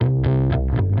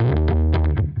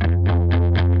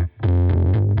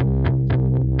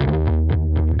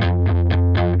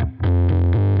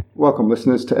welcome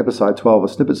listeners to episode 12 of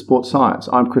Snippit Sports Science.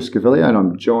 I'm Chris Gavilia and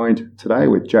I'm joined today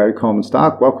with Jared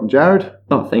Coleman-Stark. Welcome, Jared.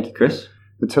 Oh, thank you, Chris.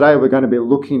 And today we're going to be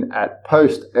looking at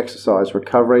post-exercise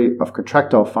recovery of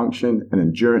contractile function and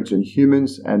endurance in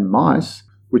humans and mice,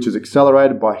 which is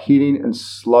accelerated by heating and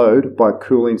slowed by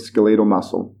cooling skeletal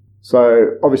muscle.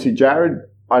 So obviously, Jared,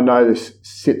 I know this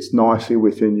sits nicely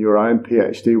within your own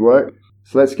PhD work.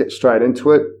 So let's get straight into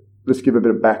it. Let's give a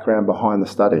bit of background behind the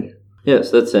study.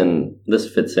 Yes, this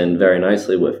fits in very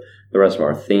nicely with the rest of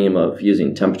our theme of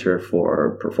using temperature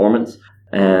for performance.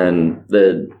 And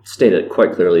they stated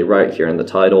quite clearly right here in the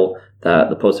title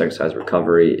that the post-exercise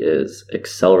recovery is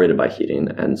accelerated by heating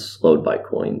and slowed by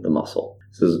cooling the muscle.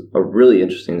 This is a really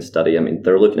interesting study. I mean,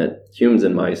 they're looking at humans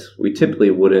and mice. We typically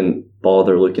wouldn't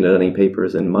bother looking at any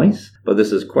papers in mice, but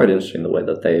this is quite interesting the way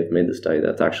that they've made the study.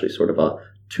 That's actually sort of a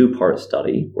two-part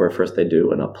study where first they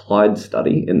do an applied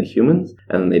study in the humans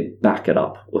and then they back it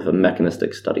up with a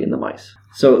mechanistic study in the mice.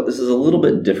 So this is a little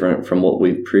bit different from what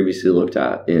we've previously looked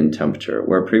at in temperature,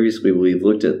 where previously we've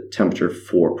looked at temperature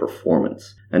for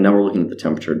performance, and now we're looking at the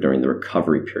temperature during the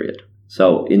recovery period.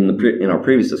 So in our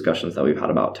previous discussions that we've had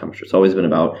about temperature, it's always been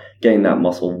about getting that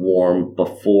muscle warm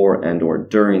before and or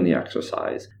during the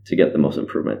exercise to get the most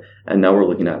improvement. And now we're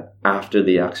looking at after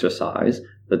the exercise,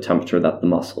 the temperature that the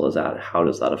muscle is at. How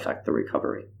does that affect the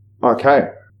recovery? Okay.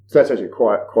 So that's actually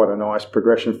quite a nice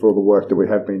progression for the work that we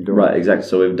have been doing. Right, exactly.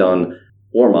 So we've done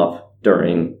warm up,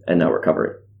 during, and now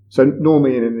recovery. So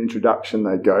normally in an introduction,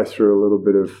 they go through a little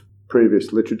bit of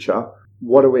previous literature.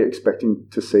 What are we expecting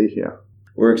to see here?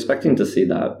 We're expecting to see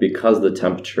that because the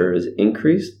temperature is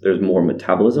increased, there's more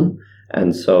metabolism,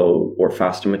 or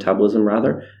faster metabolism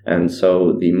rather, and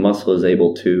so the muscle is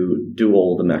able to do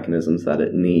all the mechanisms that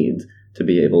it needs to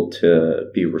be able to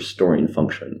be restoring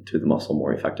function to the muscle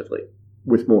more effectively.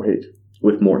 With more heat?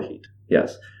 With more heat,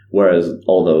 yes. Whereas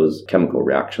all those chemical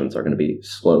reactions are going to be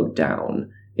slowed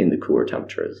down in the cooler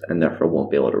temperatures and therefore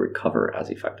won't be able to recover as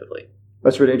effectively.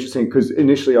 That's really interesting because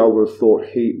initially I would have thought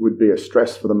heat would be a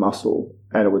stress for the muscle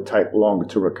and it would take longer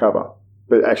to recover.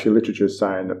 But actually literature is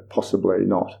saying that possibly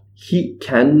not. Heat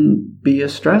can be a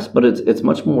stress, but it's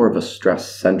much more of a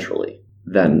stress centrally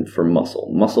than for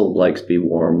muscle. Muscle likes to be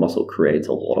warm. Muscle creates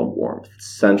a lot of warmth.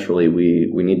 Centrally,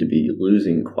 we need to be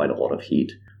losing quite a lot of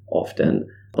heat often.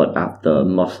 But at the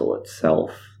muscle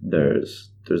itself,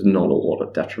 there's not a lot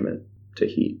of detriment to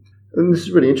heat. And this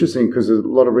is really interesting because there's a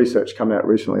lot of research coming out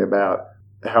recently about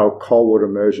how cold water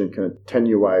immersion can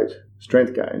attenuate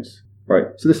strength gains. Right.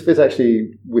 So this fits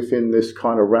actually within this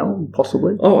kind of realm,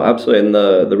 possibly? Oh, absolutely. And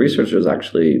the researchers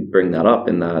actually bring that up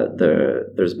in that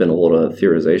there's been a lot of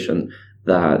theorization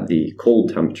that the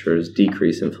cold temperatures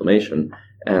decrease inflammation.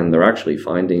 And they're actually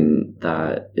finding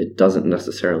that it doesn't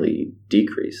necessarily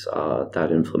decrease that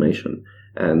inflammation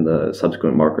and the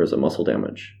subsequent markers of muscle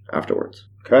damage afterwards.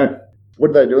 Okay.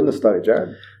 What did they do in the study,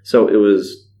 Jared? So it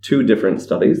was two different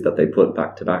studies that they put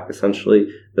back to back, essentially.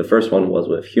 The first one was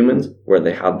with humans, where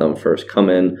they had them first come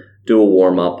in, do a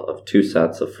warm-up of 2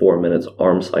 sets of 4 minutes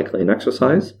arm cycling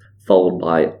exercise, followed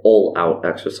by all-out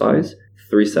exercise,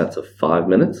 3 sets of 5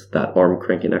 minutes, that arm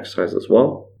cranking exercise as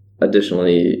well.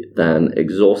 Additionally, then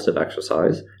exhaustive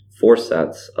exercise, 4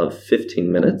 sets of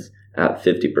 15 minutes at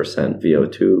 50%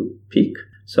 VO2 peak.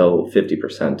 So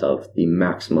 50% of the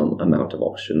maximum amount of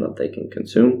oxygen that they can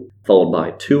consume, followed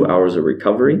by 2 hours of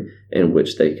recovery in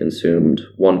which they consumed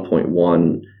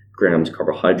 1.1 grams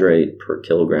carbohydrate per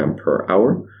kilogram per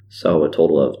hour. So a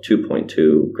total of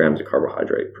 2.2 grams of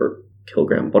carbohydrate per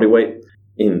kilogram body weight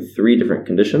in 3 different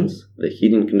conditions: the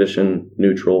heating condition,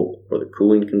 neutral, or the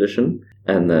cooling condition.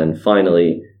 And then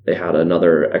finally, they had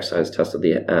another exercise test at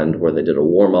the end where they did a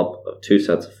warm-up of 2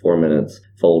 sets of 4 minutes,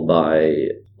 followed by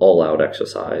all-out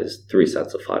exercise, 3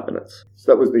 sets of 5 minutes.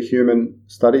 So that was the human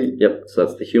study? Yep, so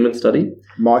that's the human study.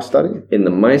 Mice study? In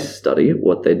the mice study,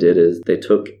 what they did is they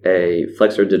took a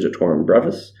flexor digitorum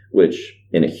brevis, which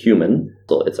in a human,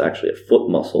 so it's actually a foot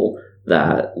muscle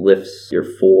that lifts your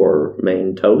 4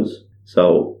 main toes.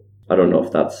 So I don't know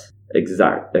if that's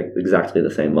exactly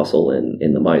the same muscle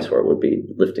in the mice where it would be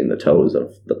lifting the toes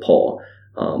of the paw.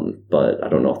 But I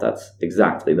don't know if that's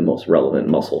exactly the most relevant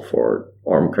muscle for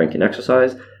arm cranking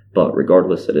exercise. But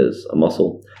regardless, it is a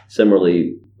muscle.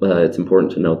 Similarly, it's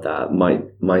important to note that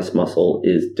mice muscle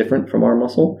is different from our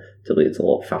muscle. Typically, it's a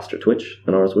lot faster twitch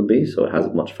than ours would be, so it has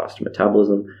a much faster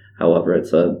metabolism. However,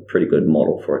 it's a pretty good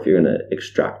model for if you're going to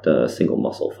extract a single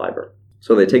muscle fiber.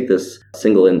 So they take this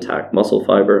single intact muscle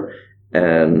fiber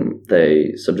and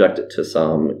they subject it to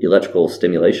some electrical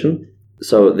stimulation.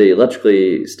 So they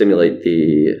electrically stimulate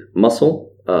the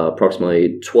muscle,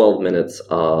 approximately 12 minutes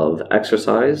of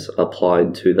exercise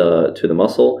applied to the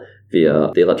muscle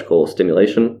via the electrical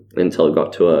stimulation, until it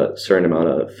got to a certain amount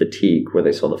of fatigue where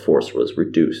they saw the force was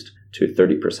reduced to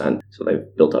 30%. So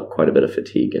they've built up quite a bit of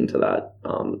fatigue into that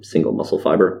single muscle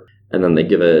fiber. And then they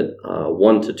give it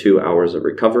 1 to 2 hours of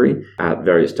recovery at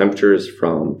various temperatures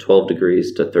from 12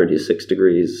 degrees to 36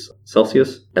 degrees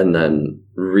Celsius, and then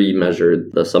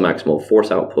remeasured the submaximal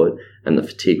force output and the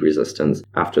fatigue resistance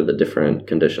after the different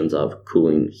conditions of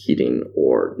cooling, heating,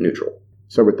 or neutral.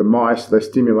 So with the mice, they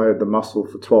stimulated the muscle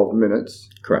for 12 minutes.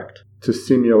 Correct. To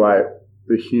simulate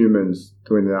the humans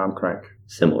doing the arm crank.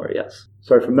 Similar, yes.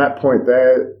 So from that point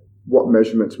there, what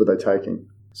measurements were they taking?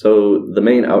 So the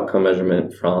main outcome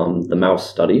measurement from the mouse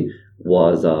study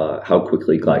was how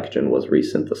quickly glycogen was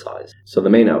resynthesized. So the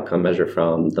main outcome measure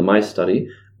from the mice study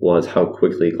was how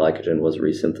quickly glycogen was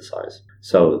resynthesized.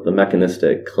 So the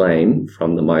mechanistic claim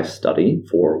from the mice study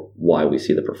for why we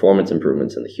see the performance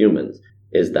improvements in the humans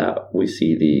is that we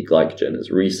see the glycogen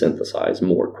is resynthesized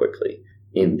more quickly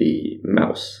in the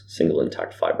mouse single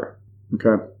intact fiber.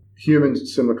 Okay.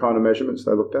 Humans, similar kind of measurements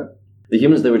they looked at? The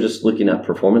humans, they were just looking at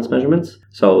performance measurements.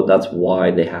 So that's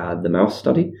why they had the mouse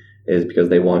study, is because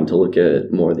they wanted to look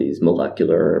at more of these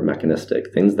molecular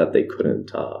mechanistic things that they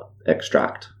couldn't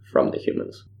extract from the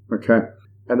humans. Okay.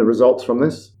 And the results from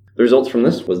this? The results from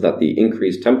this was that the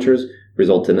increased temperatures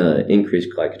result in an increased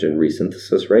glycogen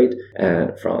resynthesis rate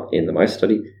in the mice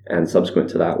study, and subsequent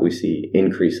to that, we see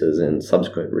increases in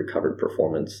subsequent recovered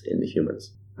performance in the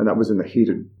humans. And that was in the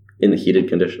heated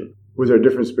condition. Was there a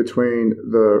difference between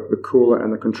the cooler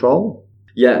and the control?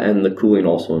 Yeah, and the cooling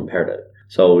also impaired it.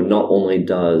 So not only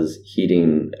does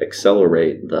heating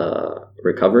accelerate the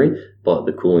recovery, but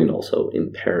the cooling also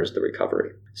impairs the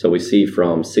recovery. So we see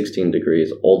from 16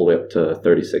 degrees all the way up to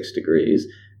 36 degrees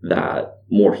that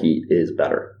more heat is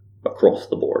better across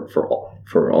the board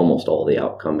for almost all the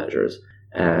outcome measures.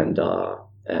 And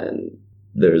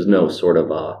there's no sort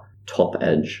of a top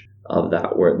edge of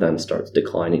that where it then starts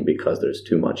declining because there's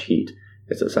too much heat.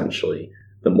 It's essentially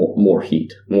the more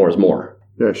heat. More is more.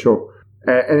 Yeah, sure.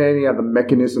 And any other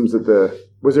mechanisms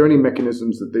was there any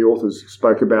mechanisms that the authors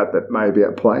spoke about that may be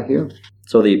at play here?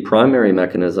 So the primary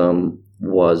mechanism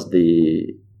was the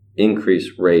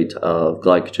increased rate of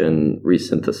glycogen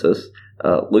resynthesis.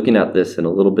 Looking at this in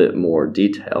a little bit more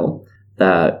detail,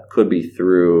 that could be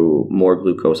through more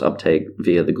glucose uptake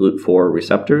via the GLUT4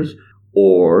 receptors,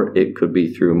 or it could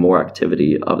be through more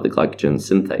activity of the glycogen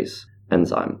synthase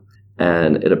enzyme.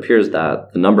 And it appears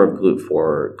that the number of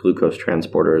GLUT4 glucose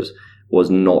transporters was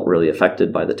not really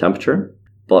affected by the temperature,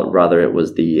 but rather it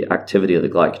was the activity of the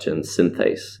glycogen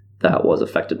synthase that was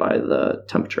affected by the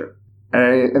temperature.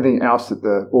 And anything else that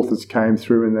the authors came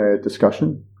through in their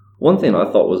discussion? One thing I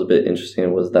thought was a bit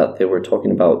interesting was that they were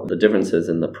talking about the differences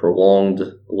in the prolonged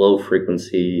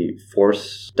low-frequency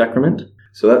force decrement.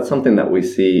 So that's something that we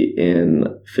see in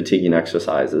fatiguing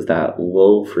exercise, is that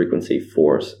low-frequency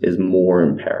force is more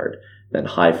impaired than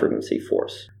high-frequency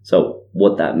force. So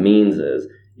what that means is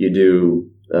you do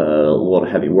a lot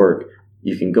of heavy work,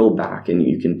 you can go back and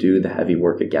you can do the heavy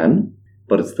work again,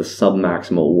 but it's the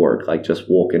submaximal work, like just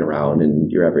walking around in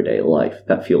your everyday life,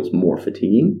 that feels more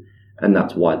fatiguing. And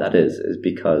that's why that is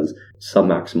because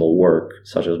submaximal work,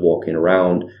 such as walking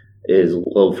around, is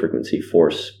low-frequency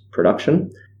force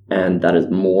production, and that is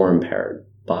more impaired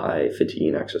by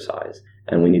fatiguing exercise.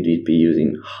 And we need to be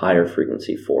using higher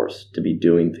frequency force to be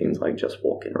doing things like just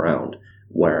walking around,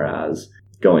 whereas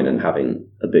going and having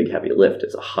a big heavy lift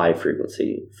is a high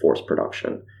frequency force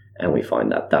production. And we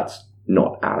find that that's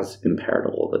not as impaired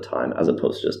all the time, as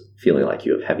opposed to just feeling like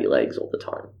you have heavy legs all the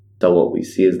time. So what we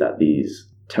see is that these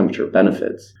temperature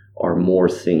benefits are more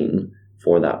seen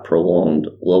for that prolonged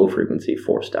low frequency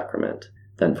force decrement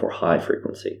than for high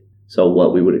frequency. So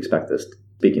what we would expect this,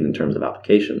 speaking in terms of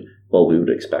application, what we would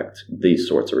expect these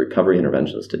sorts of recovery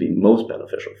interventions to be most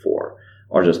beneficial for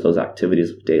are just those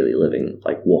activities of daily living,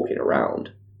 like walking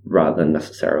around, rather than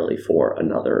necessarily for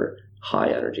another high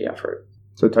energy effort.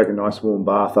 So take a nice warm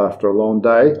bath after a long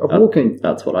day of walking.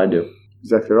 That's what I do.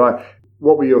 Exactly right.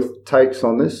 What were your takes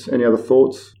on this? Any other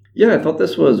thoughts? Yeah, I thought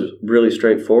this was really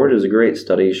straightforward. It was a great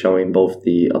study showing both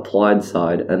the applied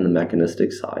side and the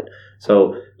mechanistic side.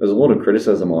 So there's a lot of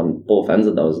criticism on both ends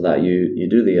of those, that you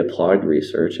do the applied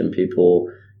research and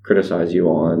people criticize you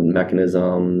on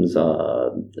mechanisms,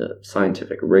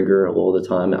 scientific rigor a lot of the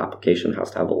time. Application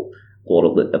has to have a lot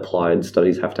of applied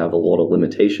studies have to have a lot of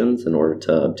limitations in order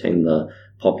to obtain the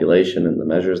population and the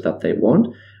measures that they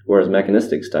want. Whereas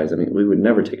mechanistic studies, we would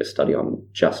never take a study on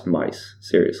just mice,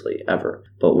 seriously, ever.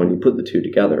 But when you put the two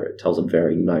together, it tells a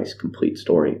very nice, complete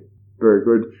story. Very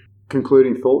good.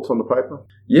 Concluding thoughts on the paper?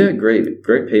 Yeah, great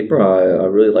paper. I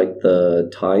really like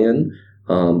the tie-in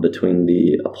between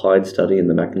the applied study and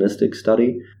the mechanistic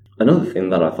study. Another thing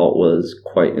that I thought was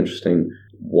quite interesting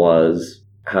was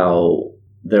how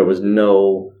there was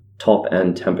no top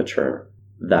end temperature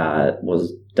that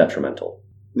was detrimental.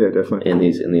 Yeah, definitely. In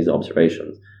these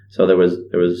observations. So there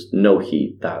was no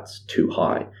heat that's too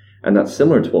high. And that's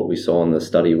similar to what we saw in the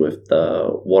study with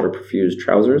the water-perfused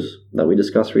trousers that we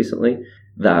discussed recently,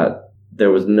 that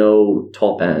there was no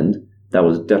top end that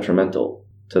was detrimental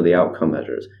to the outcome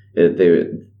measures.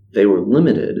 They were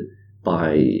limited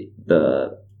by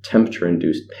the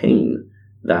temperature-induced pain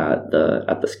at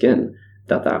the skin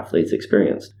that the athletes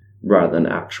experienced, rather than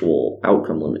actual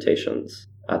outcome limitations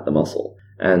at the muscle.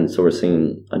 And so we're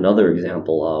seeing another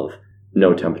example of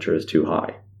no temperature is too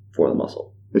high for the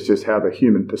muscle. It's just how the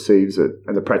human perceives it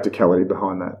and the practicality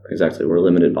behind that. Exactly. We're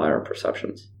limited by our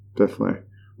perceptions. Definitely.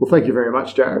 Well, thank you very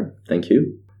much, Jared. Thank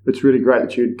you. It's really great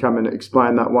that you'd come and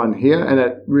explain that one here, and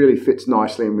it really fits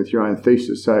nicely in with your own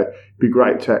thesis. So it'd be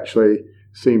great to actually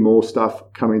see more stuff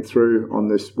coming through on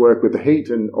this work with the heat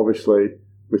and obviously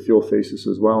with your thesis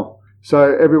as well.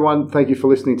 So everyone, thank you for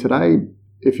listening today.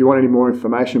 If you want any more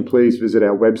information, please visit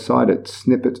our website at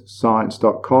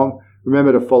snippetscience.com.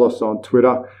 Remember to follow us on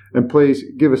Twitter, and please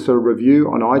give us a review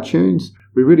on iTunes.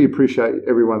 We really appreciate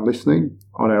everyone listening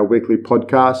on our weekly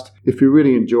podcast. If you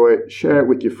really enjoy it, share it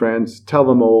with your friends, tell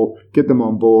them all, get them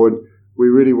on board. We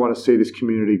really want to see this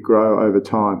community grow over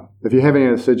time. If you have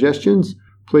any suggestions,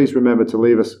 please remember to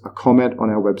leave us a comment on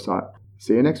our website.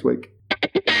 See you next week.